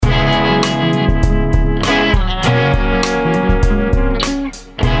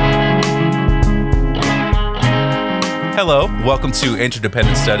Hello, welcome to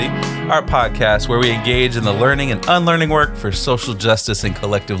Interdependent Study, our podcast where we engage in the learning and unlearning work for social justice and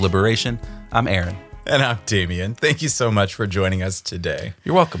collective liberation. I'm Aaron. And I'm Damien. Thank you so much for joining us today.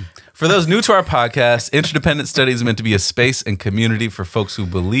 You're welcome. For those new to our podcast, Interdependent Study is meant to be a space and community for folks who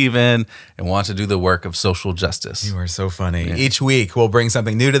believe in and want to do the work of social justice. You are so funny. Yeah. Each week, we'll bring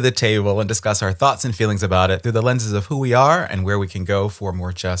something new to the table and discuss our thoughts and feelings about it through the lenses of who we are and where we can go for a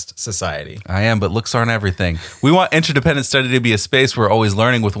more just society. I am, but looks aren't everything. We want Interdependent Study to be a space where we're always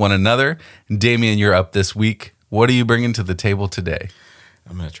learning with one another. And Damien, you're up this week. What are you bringing to the table today?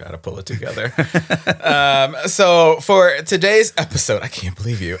 I'm going to try to pull it together. So for today's episode, I can't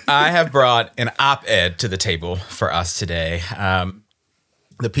believe you, I have brought an op-ed to the table for us today.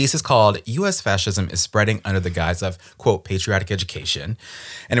 The piece is called U.S. Fascism is Spreading Under the Guise of, quote, Patriotic Education.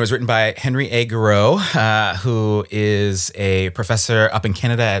 And it was written by Henry A. Garreau, who is a professor up in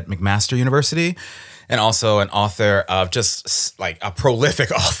Canada at McMaster University, and also an author of just like a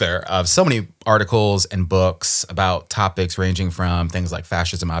prolific author of so many articles and books about topics ranging from things like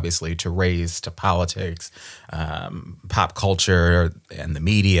fascism, obviously, to race, to politics, pop culture and the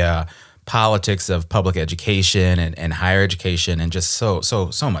media, politics of public education and higher education, and just so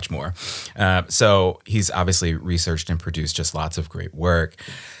much more. So he's obviously researched and produced just lots of great work.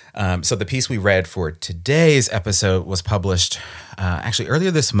 So the piece we read for today's episode was published actually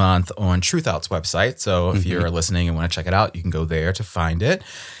earlier this month on Truthout's website. So if you're listening and want to check it out, you can go there to find it.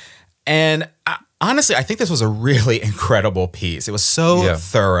 And honestly, I think this was a really incredible piece. It was so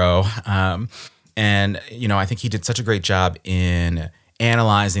thorough. And, you know, I think he did such a great job in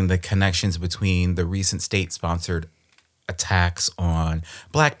analyzing the connections between the recent state-sponsored attacks on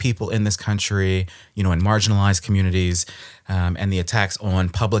Black people in this country, you know, in marginalized communities, and the attacks on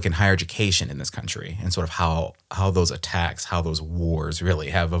public and higher education in this country, and sort of how those attacks, how those wars really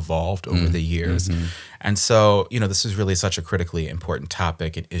have evolved over the years. And so, you know, this is really such a critically important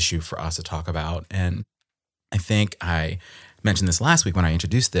topic and issue for us to talk about. And I think I mentioned this last week when I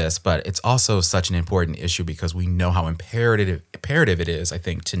introduced this, but it's also such an important issue because we know how imperative it is, I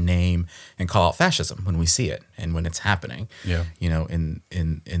think, to name and call out fascism when we see it and when it's happening. Yeah. You know, in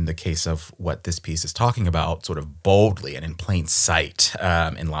the case of what this piece is talking about, sort of boldly and in plain sight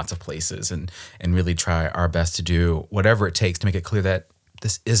in lots of places, and really try our best to do whatever it takes to make it clear that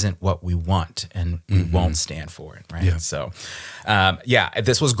this isn't what we want and we won't stand for it, right? Yeah. So,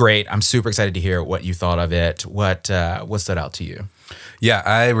 this was great. I'm super excited to hear what you thought of it. What stood out to you? Yeah,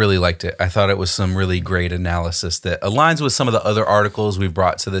 I really liked it. I thought it was some really great analysis that aligns with some of the other articles we've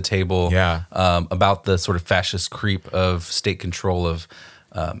brought to the table about the sort of fascist creep of state control of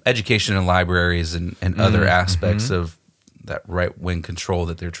education and libraries and other aspects of that right-wing control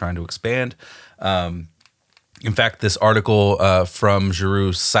that they're trying to expand. In fact, this article from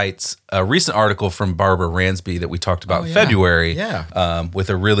Giroux cites a recent article from Barbara Ransby that we talked about in February with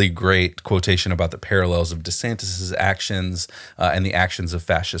a really great quotation about the parallels of DeSantis' actions and the actions of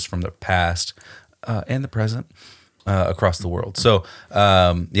fascists from the past and the present across the world. So,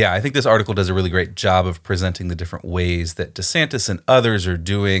 I think this article does a really great job of presenting the different ways that DeSantis and others are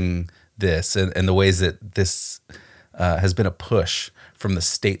doing this and the ways that this has been a push from the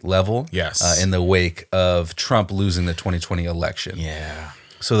state level in the wake of Trump losing the 2020 election. Yeah.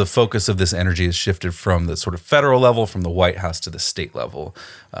 So the focus of this energy has shifted from the sort of federal level, from the White House to the state level,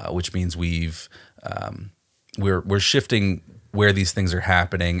 which means we're shifting where these things are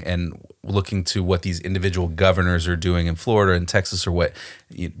happening and looking to what these individual governors are doing in Florida and Texas, or what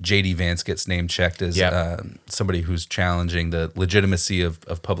J.D. Vance gets name checked as somebody who's challenging the legitimacy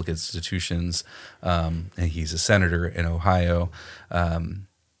of public institutions, and he's a senator in Ohio.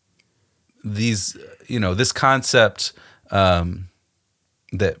 This concept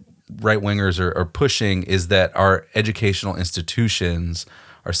that right-wingers are pushing is that our educational institutions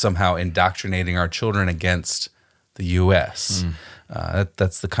are somehow indoctrinating our children against the U.S.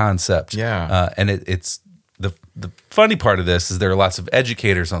 That's the concept. Yeah. And it's the funny part of this is there are lots of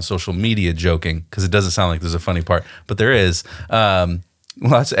educators on social media joking, because it doesn't sound like there's a funny part, but there is.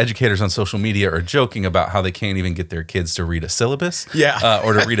 Lots of educators on social media are joking about how they can't even get their kids to read a syllabus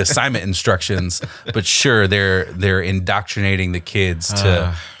or to read assignment instructions. But sure, they're indoctrinating the kids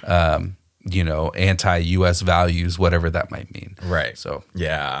to anti-U.S. values, whatever that might mean. Right. So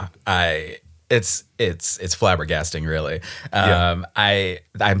It's flabbergasting, really.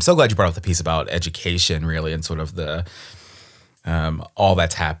 I'm so glad you brought up the piece about education, really, and sort of the all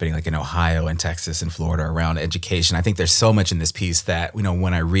that's happening, like in Ohio and Texas and Florida around education. I think there's so much in this piece that, you know,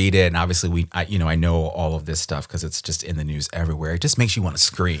 when I read it, and obviously I know all of this stuff because it's just in the news everywhere. It just makes you want to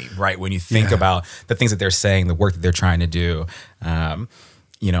scream, right? When you think about the things that they're saying, the work that they're trying to do.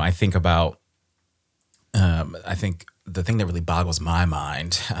 I think about, the thing that really boggles my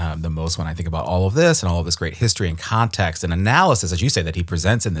mind the most when I think about all of this and all of this great history and context and analysis, as you say, that he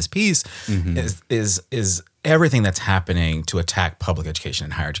presents in this piece, is everything that's happening to attack public education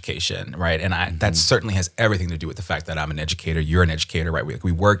and higher education, right? And that certainly has everything to do with the fact that I'm an educator, you're an educator, right?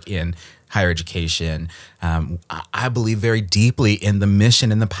 We work in higher education. I believe very deeply in the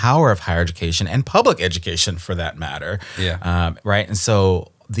mission and the power of higher education and public education, for that matter. Yeah. Right. And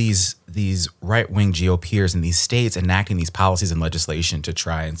so these right-wing GOPers in these states enacting these policies and legislation to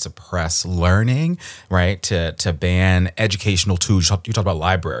try and suppress learning, right? To ban educational tools. You talk about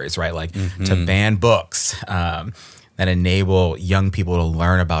libraries, right? Like to ban books that enable young people to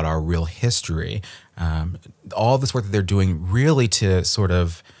learn about our real history. All this work that they're doing really to sort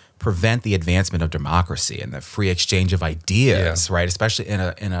of prevent the advancement of democracy and the free exchange of ideas, right? Especially in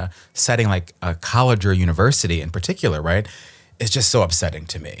a setting like a college or university in particular, right? It's just so upsetting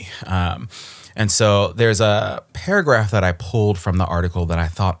to me. And so there's a paragraph that I pulled from the article that I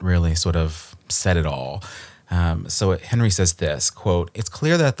thought really sort of said it all. So Henry says this, quote, "It's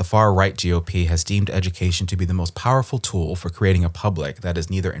clear that the far-right GOP has deemed education to be the most powerful tool for creating a public that is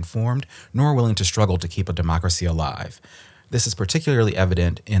neither informed nor willing to struggle to keep a democracy alive. This is particularly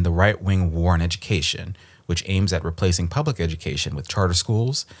evident in the right-wing war on education, which aims at replacing public education with charter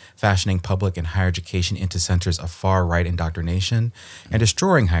schools, fashioning public and higher education into centers of far-right indoctrination, and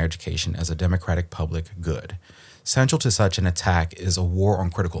destroying higher education as a democratic public good. Central to such an attack is a war on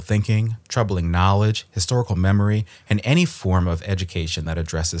critical thinking, troubling knowledge, historical memory, and any form of education that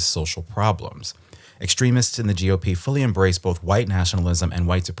addresses social problems. Extremists in the GOP fully embrace both white nationalism and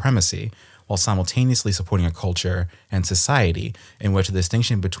white supremacy, while simultaneously supporting a culture and society in which the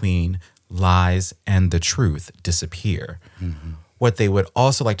distinction between lies and the truth disappear. What they would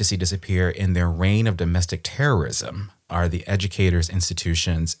also like to see disappear in their reign of domestic terrorism are the educators,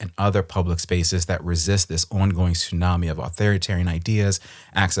 institutions, and other public spaces that resist this ongoing tsunami of authoritarian ideas,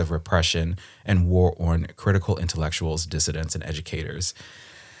 acts of repression, and war on critical intellectuals, dissidents, and educators."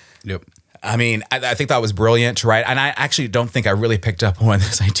 Yep. I mean, I think that was brilliant, right? And I actually don't think I really picked up on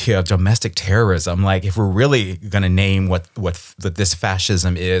this idea of domestic terrorism. Like, if we're really going to name what this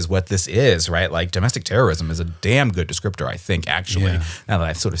fascism is, what this is, right? Like, domestic terrorism is a damn good descriptor, I think, actually, now that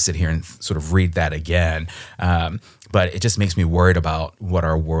I sort of sit here and sort of read that again. But it just makes me worried about what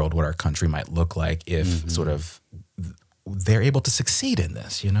our world, what our country might look like if sort of they're able to succeed in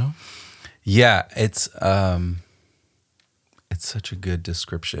this, you know? Yeah, it's such a good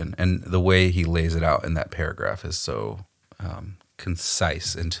description. And the way he lays it out in that paragraph is so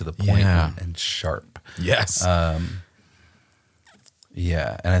concise and to the point and sharp. Yes.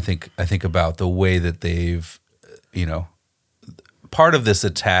 Yeah. And I think about the way that they've, part of this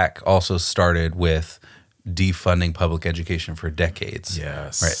attack also started with defunding public education for decades.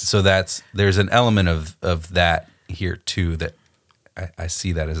 Yes. Right. So there's an element of that here too, that I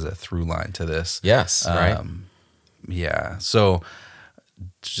see that as a through line to this. Yes. Right. Yeah. So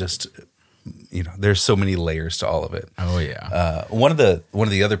just, there's so many layers to all of it. Oh yeah. One of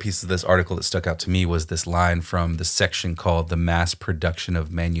the other pieces of this article that stuck out to me was this line from the section called "The Mass Production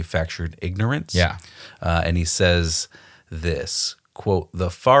of Manufactured Ignorance." Yeah. And he says this, quote, "The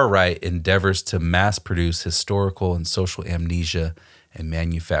far right endeavors to mass produce historical and social amnesia and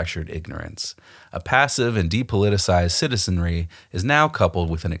manufactured ignorance. A passive and depoliticized citizenry is now coupled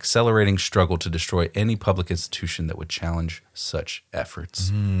with an accelerating struggle to destroy any public institution that would challenge such efforts."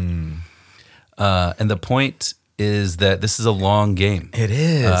 And the point is that this is a long game. It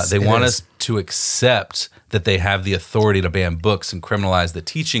is. They want us to accept that they have the authority to ban books and criminalize the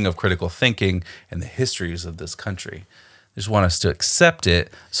teaching of critical thinking and the histories of this country. They just want us to accept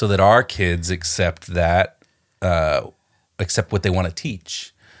it so that our kids accept that, accept what they want to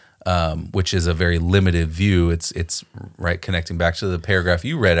teach. Which is a very limited view. It's right, connecting back to the paragraph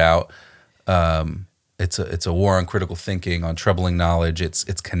you read out. It's a war on critical thinking, on troubling knowledge.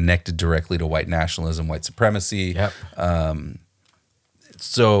 It's connected directly to white nationalism, white supremacy. Yep.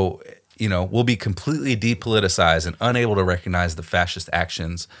 So we'll be completely depoliticized and unable to recognize the fascist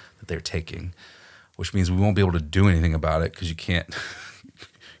actions that they're taking, which means we won't be able to do anything about it because you can't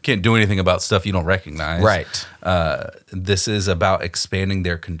do anything about stuff you don't recognize. Right. This is about expanding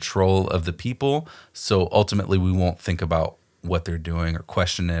their control of the people. So ultimately, we won't think about what they're doing or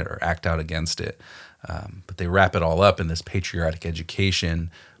question it or act out against it. But they wrap it all up in this patriotic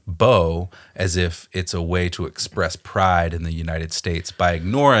education bow as if it's a way to express pride in the United States by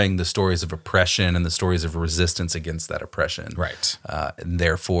ignoring the stories of oppression and the stories of resistance against that oppression. Right. And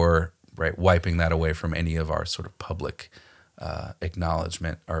therefore, right, wiping that away from any of our sort of public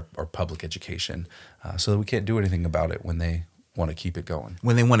acknowledgement or public education, so that we can't do anything about it when they want to keep it going.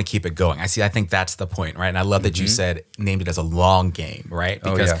 When they want to keep it going. I think that's the point, right? And I love that you named it as a long game, right?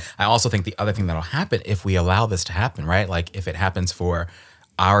 Because I also think the other thing that'll happen if we allow this to happen, right? Like if it happens for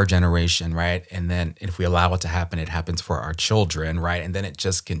our generation, right? And then if we allow it to happen, it happens for our children, right? And then it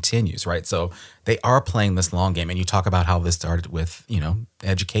just continues, right? So they are playing this long game. And you talk about how this started with,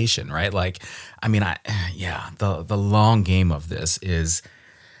 education, right? Like, I mean, the long game of this is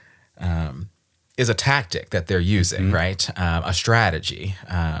a tactic that they're using, right? A strategy.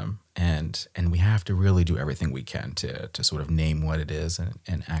 And we have to really do everything we can to sort of name what it is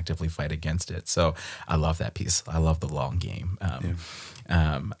and actively fight against it. So I love that piece. I love the long game.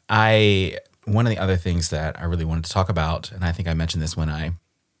 One of the other things that I really wanted to talk about, and I think I mentioned this when I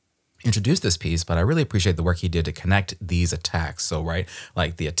introduced this piece, but I really appreciate the work he did to connect these attacks. So, right,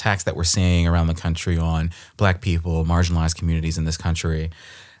 like the attacks that we're seeing around the country on Black people, marginalized communities in this country,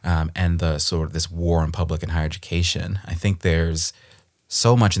 and the sort of this war on public and higher education. I think there's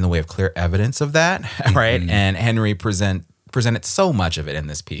so much in the way of clear evidence of that, right? And Henry presented so much of it in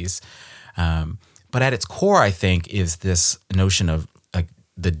this piece. But at its core, I think, is this notion of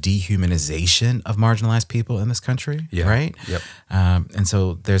the dehumanization of marginalized people in this country, right? Yep. And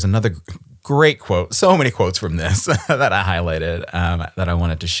so there's another great quote, so many quotes from this that I highlighted that I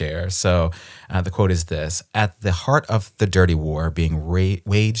wanted to share. So the quote is this: "At the heart of the dirty war being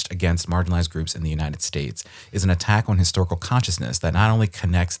waged against marginalized groups in the United States is an attack on historical consciousness that not only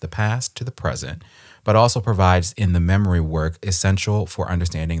connects the past to the present, but also provides in the memory work essential for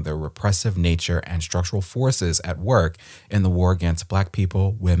understanding the repressive nature and structural forces at work in the war against Black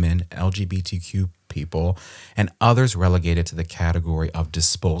people, women, LGBTQ people, and others relegated to the category of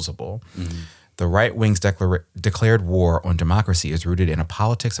disposable. The right wing's declared war on democracy is rooted in a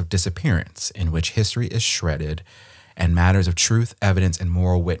politics of disappearance in which history is shredded and matters of truth, evidence, and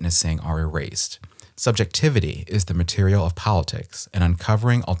moral witnessing are erased. Subjectivity is the material of politics, and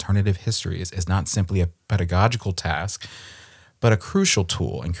uncovering alternative histories is not simply a pedagogical task, but a crucial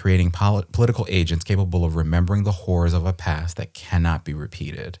tool in creating political agents capable of remembering the horrors of a past that cannot be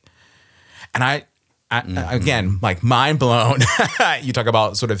repeated." And I again, like mind blown. You talk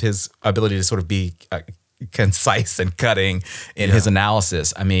about sort of his ability to sort of be concise and cutting in his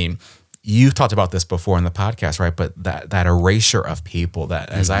analysis. I mean, you've talked about this before in the podcast, right? But that erasure of people, that,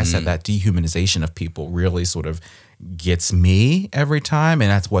 as I said, that dehumanization of people really sort of gets me every time.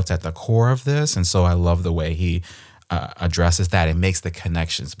 And that's what's at the core of this. And so I love the way he addresses that and makes the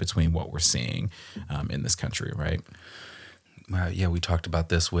connections between what we're seeing in this country, right? We talked about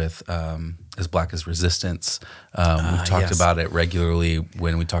this with As Black as Resistance. We've talked about it regularly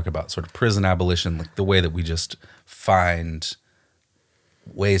when we talk about sort of prison abolition, like the way that we just find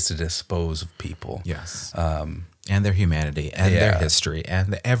ways to dispose of people. Yes. And their humanity and their history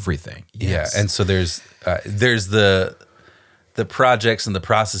and everything. Yes. Yeah. And so there's the projects and the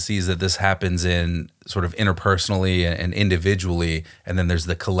processes that this happens in sort of interpersonally and individually. And then there's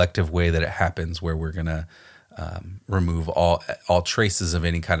the collective way that it happens where we're going to remove all traces of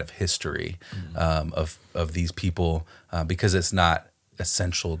any kind of history of these people because it's not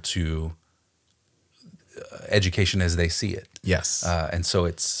essential to education as they see it. Yes. And so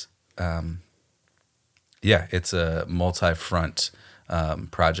it's it's a multi-front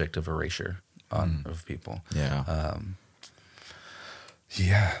project of erasure of people. Yeah.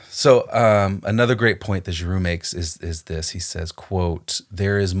 So another great point that Giroux makes is this. He says, quote,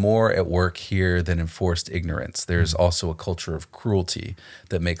 "There is more at work here than enforced ignorance. There's also a culture of cruelty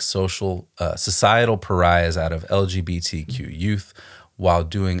that makes societal pariahs out of LGBTQ youth while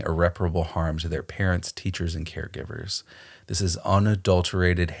doing irreparable harm to their parents, teachers, and caregivers. This is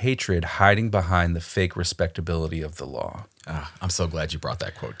unadulterated hatred hiding behind the fake respectability of the law." I'm so glad you brought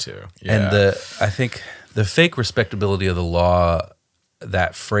that quote too. Yeah. And I think the fake respectability of the law,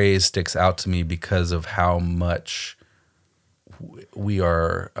 that phrase sticks out to me because of how much we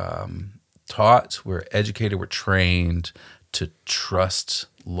are taught, we're educated, we're trained to trust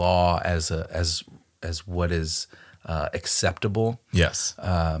law as what is acceptable. Yes.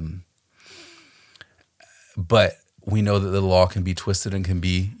 But we know that the law can be twisted and can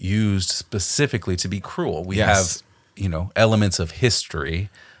be used specifically to be cruel. We have, elements of history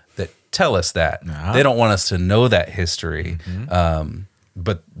that tell us that. They don't want us to know that history.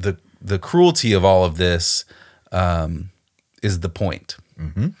 But the cruelty of all of this is the point.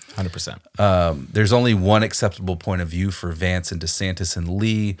 100%. There's only one acceptable point of view for Vance and DeSantis and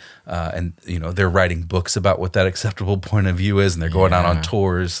Lee, and they're writing books about what that acceptable point of view is, and they're going out on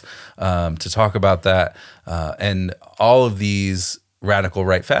tours to talk about that. And all of these radical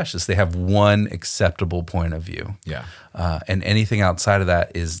right fascists, they have one acceptable point of view. Yeah. And anything outside of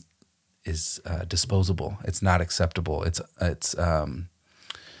that is disposable. It's not acceptable.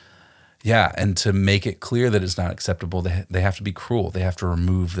 And to make it clear that it's not acceptable, they have to be cruel. They have to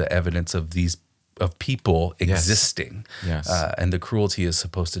remove the evidence of people existing. Yes. And the cruelty is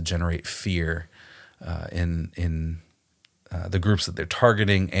supposed to generate fear in the groups that they're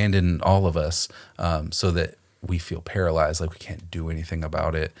targeting and in all of us, so that we feel paralyzed, like we can't do anything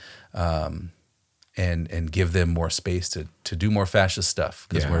about it, and give them more space to do more fascist stuff,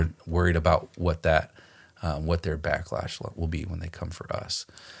 because we're worried about what their backlash will be when they come for us.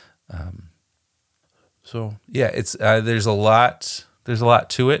 It's there's a lot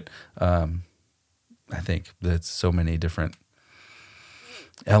to it. I think that's so many different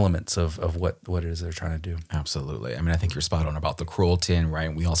elements of what it is they're trying to do. Absolutely. I mean, I think you're spot on about the cruelty, and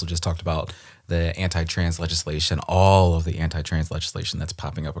right. We also just talked about the anti-trans legislation, all of the anti-trans legislation that's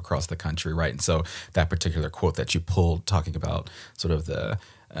popping up across the country, right? And so that particular quote that you pulled, talking about sort of the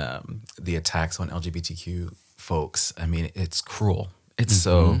attacks on LGBTQ folks, I mean, it's cruel. It's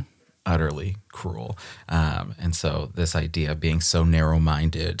so utterly cruel. And so this idea of being so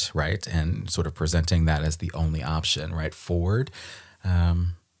narrow-minded, right, and sort of presenting that as the only option, right, forward,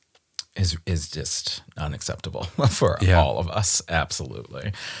 is just unacceptable for all of us.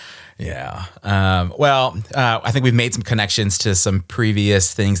 Absolutely. Yeah. I think we've made some connections to some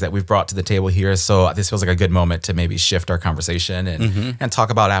previous things that we've brought to the table here. So this feels like a good moment to maybe shift our conversation and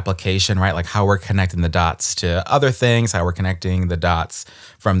talk about application, right? Like how we're connecting the dots to other things, how we're connecting the dots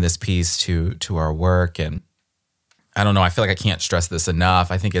from this piece to our work. And I don't know, I feel like I can't stress this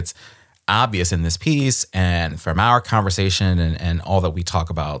enough. I think it's obvious in this piece and from our conversation and all that we talk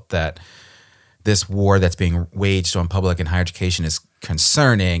about that this war that's being waged on public and higher education is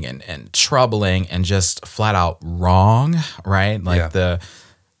concerning and troubling and just flat out wrong, right? Like I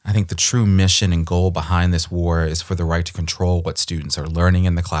think the true mission and goal behind this war is for the right to control what students are learning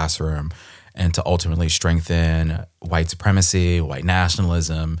in the classroom and to ultimately strengthen white supremacy, white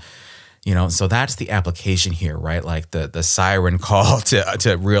nationalism. So that's the application here, right? Like the siren call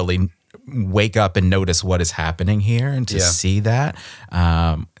to really wake up and notice what is happening here and to see that,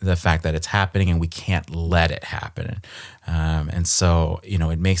 the fact that it's happening and we can't let it happen. And so,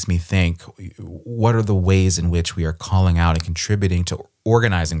 it makes me think, what are the ways in which we are calling out and contributing to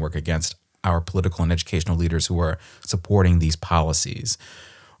organizing work against our political and educational leaders who are supporting these policies?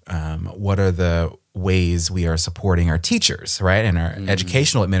 What are the ways we are supporting our teachers, right, and our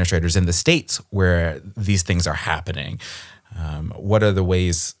educational administrators in the states where these things are happening? What are the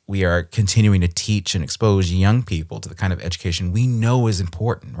ways we are continuing to teach and expose young people to the kind of education we know is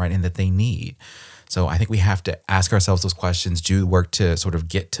important, right, and that they need? So I think we have to ask ourselves those questions, do work to sort of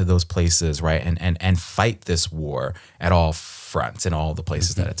get to those places, right, and fight this war at all fronts in all the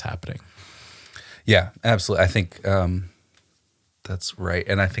places that it's happening. Yeah, absolutely. I think that's right.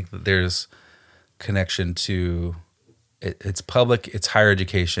 And I think that there's connection to it's public, it's higher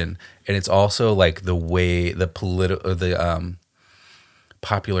education, and it's also like the way the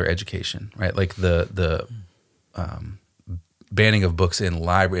popular education, right? Like the banning of books in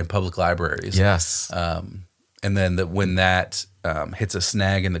public libraries. Yes. And then when that hits a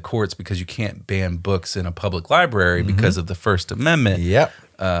snag in the courts because you can't ban books in a public library because of the First Amendment. Yep.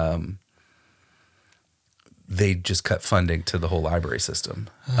 They just cut funding to the whole library system.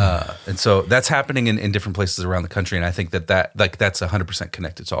 And so that's happening in different places around the country. And I think that's 100%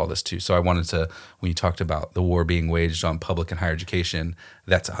 connected to all this too. So I wanted to, when you talked about the war being waged on public and higher education,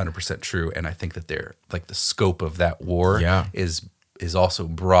 that's 100% true. And I think that the scope of that war is also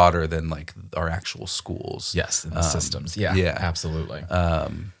broader than like our actual schools. Yes, and the systems. Yeah, absolutely.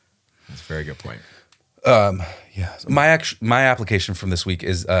 That's a very good point. So my application from this week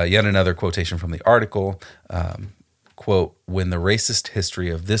is yet another quotation from the article. Quote, "When the racist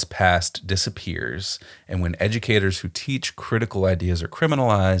history of this past disappears, and when educators who teach critical ideas are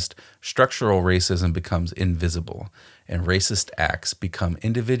criminalized, structural racism becomes invisible, and racist acts become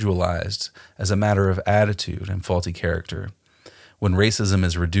individualized as a matter of attitude and faulty character. When racism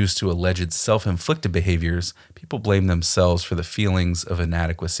is reduced to alleged self-inflicted behaviors, people blame themselves for the feelings of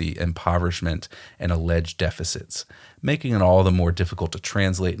inadequacy, impoverishment, and alleged deficits, making it all the more difficult to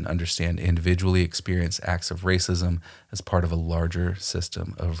translate and understand individually experienced acts of racism as part of a larger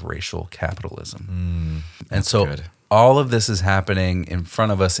system of racial capitalism." And so good. All of this is happening in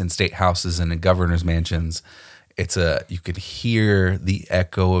front of us in state houses and in governors' mansions. You could hear the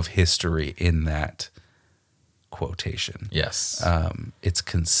echo of history in that quotation. Yes. It's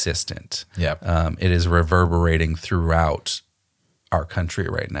consistent. Yep. It is reverberating throughout our country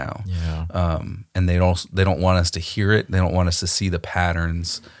right now. Yeah. And they don't want us to hear it. They don't want us to see the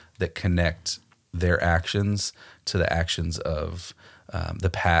patterns that connect their actions to the actions of the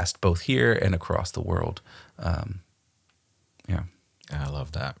past, both here and across the world. Yeah. I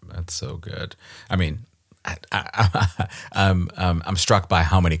love that. That's so good. I mean, I'm struck by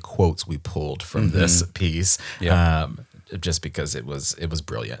how many quotes we pulled from this piece. Yeah. Just because it was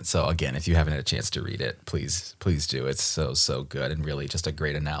brilliant. So again, if you haven't had a chance to read it, please do. It's so good, and really just a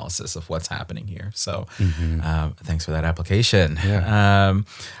great analysis of what's happening here. So thanks for that application. Yeah.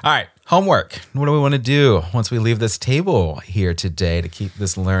 All right, homework. What do we want to do once we leave this table here today to keep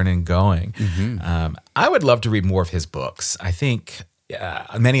this learning going? I would love to read more of his books. I think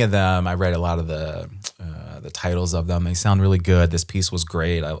many of them, I read a lot of the titles of them. They sound really good. This piece was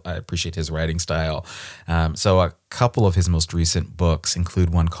great. I appreciate his writing style. So a couple of his most recent books include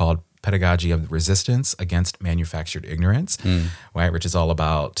one called Pedagogy of Resistance Against Manufactured Ignorance, right? Which is all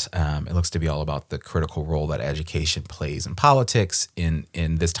about, it looks to be all about the critical role that education plays in politics in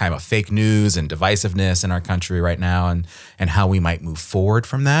this time of fake news and divisiveness in our country right now, and how we might move forward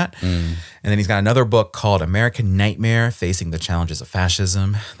from that. And then he's got another book called American Nightmare, Facing the Challenges of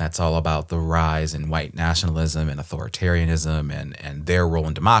Fascism. That's all about the rise in white nationalism and authoritarianism and their role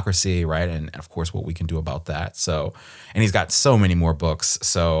in democracy, right? And of course, what we can do about that. So, and he's got so many more books.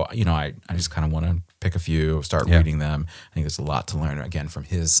 So, I just kind of want to pick a few, start reading them. I think there's a lot to learn, again, from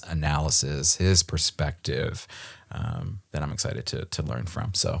his analysis, his perspective, that I'm excited to learn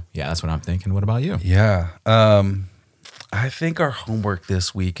from. So, yeah, that's what I'm thinking. What about you? Yeah. I think our homework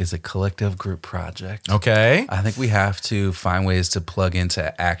this week is a collective group project. Okay. I think we have to find ways to plug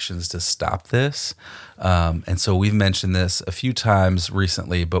into actions to stop this. And so we've mentioned this a few times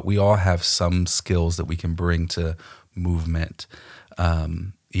recently, but we all have some skills that we can bring to movement.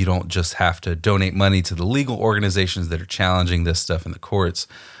 You don't just have to donate money to the legal organizations that are challenging this stuff in the courts.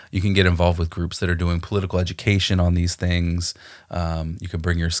 You can get involved with groups that are doing political education on these things. You can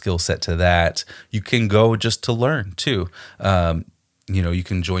bring your skill set to that. You can go just to learn too. You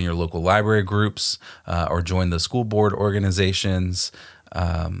can join your local library groups or join the school board organizations.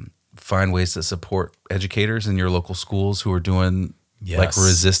 Find ways to support educators in your local schools who are doing like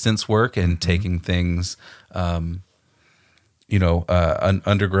resistance work and taking things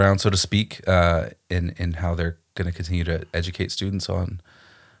underground, so to speak, in how they're going to continue to educate students on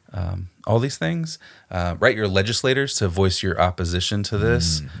all these things. Write your legislators to voice your opposition to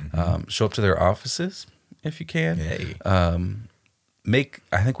this. Show up to their offices if you can. Hey. I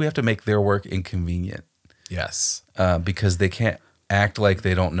think we have to make their work inconvenient. Yes. Because they can't act like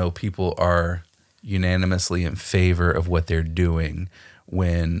they don't know people are unanimously in favor of what they're doing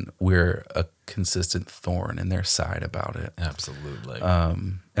when we're a consistent thorn in their side about it. Absolutely.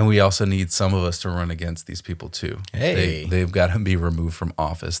 And we also need some of us to run against these people too. Hey. They've got to be removed from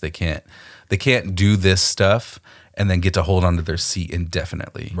office. They can't do this stuff and then get to hold onto their seat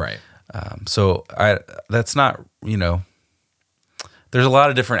indefinitely. Right. That's not, there's a lot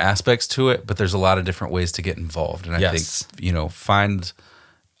of different aspects to it, but there's a lot of different ways to get involved. And I think,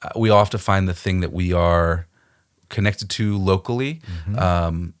 we all have to find the thing that we are connected to locally,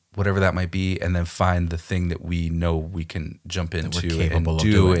 whatever that might be, and then find the thing that we know we can jump into and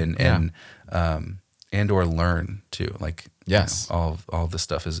do and or learn too. Like, all this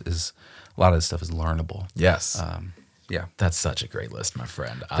stuff is a lot of this stuff is learnable. Yes. Yeah. That's such a great list, my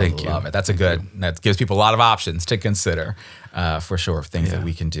friend. I Thank love you. it. That gives people a lot of options to consider, for sure, of things that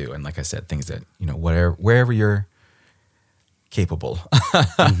we can do. And like I said, things that, wherever you're capable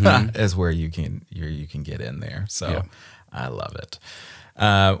is where you can get in there. So I love it.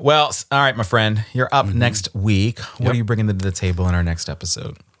 All right, my friend, you're up next week. What are you bringing to the table in our next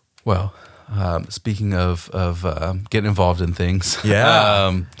episode? Well, speaking of getting involved in things,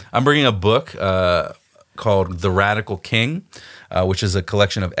 Yeah. I'm bringing a book called The Radical King, which is a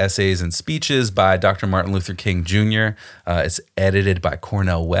collection of essays and speeches by Dr. Martin Luther King Jr. It's edited by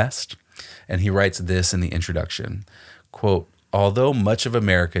Cornel West, and he writes this in the introduction, quote, "Although much of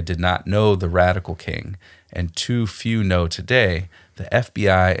America did not know the Radical King, and too few know today, the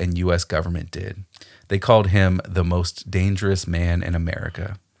FBI and U.S. government did. They called him the most dangerous man in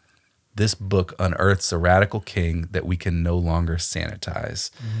America. This book unearths a radical king that we can no longer sanitize."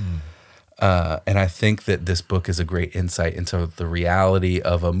 And I think that this book is a great insight into the reality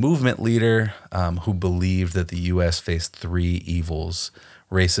of a movement leader who believed that the U.S. faced three evils: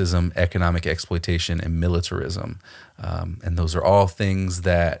 racism, economic exploitation, and militarism. And those are all things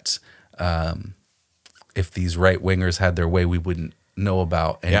that if these right-wingers had their way, we wouldn't know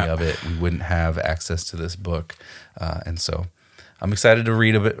about any of it. We wouldn't have access to this book. And so I'm excited to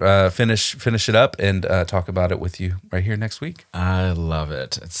read a bit, finish it up, and talk about it with you right here next week. I love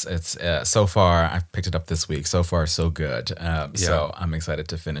it. It's so far, I've picked it up this week. So far, so good. So I'm excited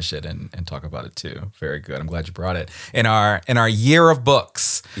to finish it and talk about it too. Very good. I'm glad you brought it in our year of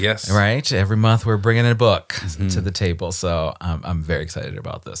books. Yes. Right. Every month we're bringing a book to the table. So I'm very excited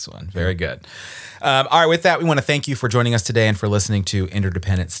about this one. Very good. All right. With that, we want to thank you for joining us today and for listening to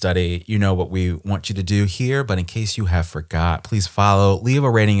Interdependent Study. You know what we want you to do here, but in case you have forgot, please follow, leave a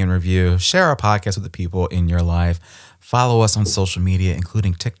rating and review, share our podcast with the people in your life. Follow us on social media,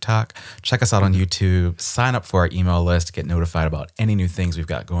 including TikTok. Check us out on YouTube. Sign up for our email list to get notified about any new things we've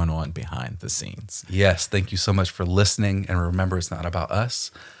got going on behind the scenes. Yes, thank you so much for listening. And remember, it's not about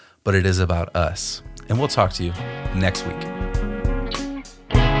us, but it is about us. And we'll talk to you next week.